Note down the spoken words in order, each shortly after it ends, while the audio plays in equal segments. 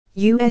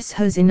US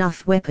has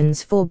enough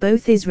weapons for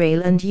both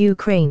Israel and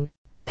Ukraine,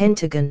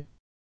 Pentagon.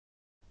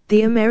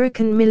 The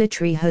American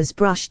military has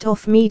brushed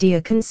off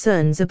media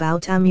concerns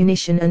about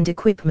ammunition and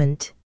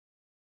equipment.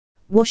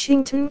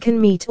 Washington can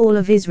meet all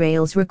of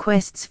Israel's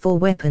requests for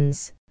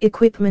weapons,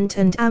 equipment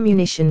and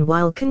ammunition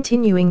while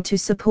continuing to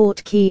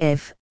support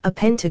Kiev, a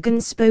Pentagon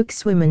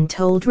spokeswoman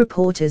told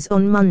reporters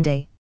on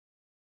Monday.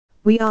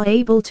 We are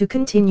able to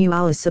continue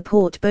our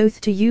support both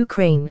to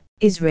Ukraine,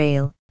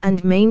 Israel,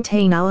 and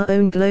maintain our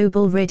own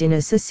global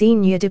readiness, a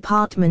senior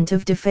Department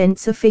of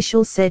Defense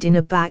official said in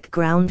a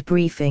background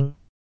briefing.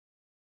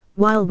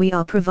 While we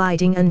are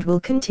providing and will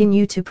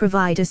continue to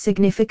provide a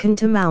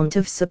significant amount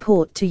of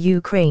support to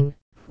Ukraine,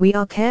 we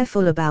are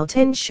careful about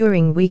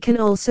ensuring we can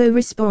also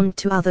respond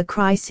to other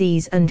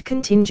crises and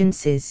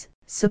contingencies,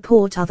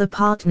 support other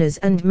partners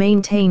and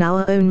maintain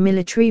our own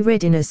military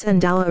readiness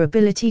and our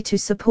ability to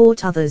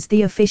support others,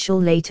 the official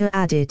later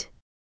added.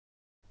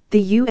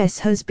 The US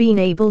has been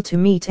able to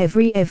meet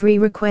every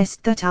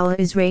request that our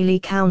Israeli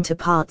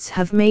counterparts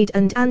have made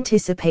and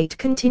anticipate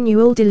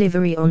continual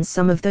delivery on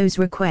some of those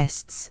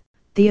requests,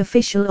 the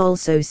official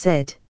also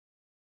said.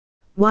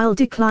 While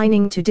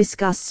declining to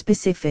discuss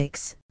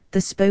specifics, the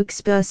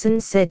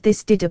spokesperson said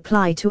this did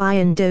apply to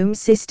Iron Dome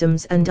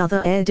systems and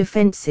other air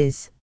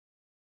defenses.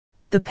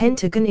 The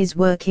Pentagon is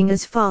working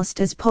as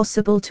fast as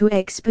possible to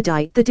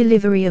expedite the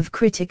delivery of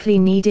critically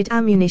needed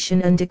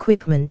ammunition and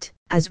equipment,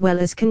 as well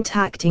as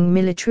contacting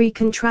military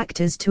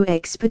contractors to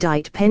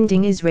expedite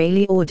pending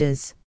Israeli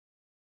orders.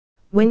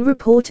 When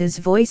reporters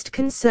voiced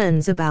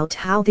concerns about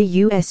how the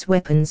US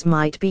weapons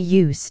might be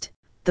used,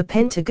 the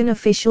Pentagon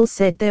official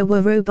said there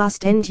were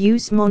robust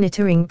end-use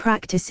monitoring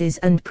practices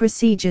and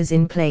procedures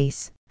in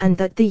place, and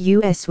that the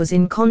US was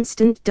in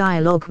constant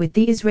dialogue with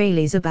the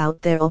Israelis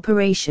about their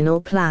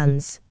operational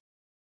plans.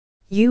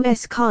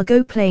 US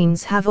cargo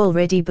planes have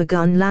already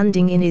begun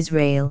landing in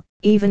Israel,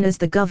 even as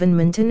the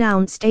government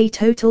announced a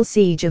total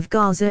siege of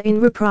Gaza in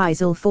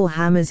reprisal for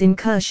Hamas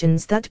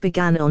incursions that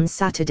began on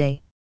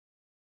Saturday.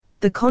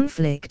 The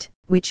conflict,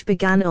 which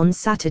began on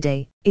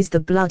Saturday, is the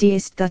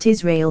bloodiest that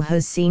Israel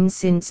has seen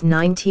since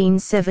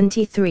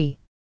 1973.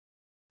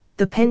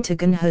 The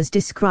Pentagon has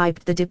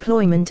described the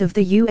deployment of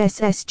the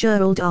USS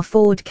Gerald R.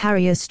 Ford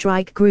carrier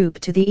strike group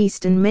to the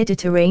eastern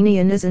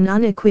Mediterranean as an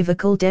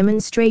unequivocal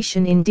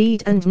demonstration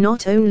indeed and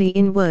not only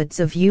in words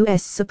of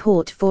US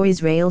support for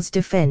Israel's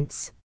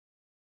defense.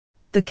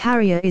 The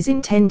carrier is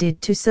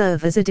intended to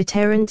serve as a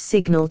deterrent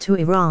signal to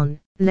Iran,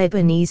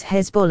 Lebanese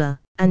Hezbollah,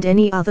 and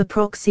any other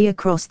proxy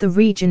across the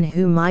region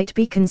who might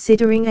be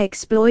considering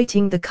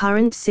exploiting the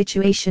current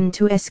situation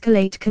to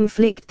escalate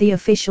conflict, the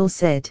official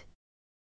said.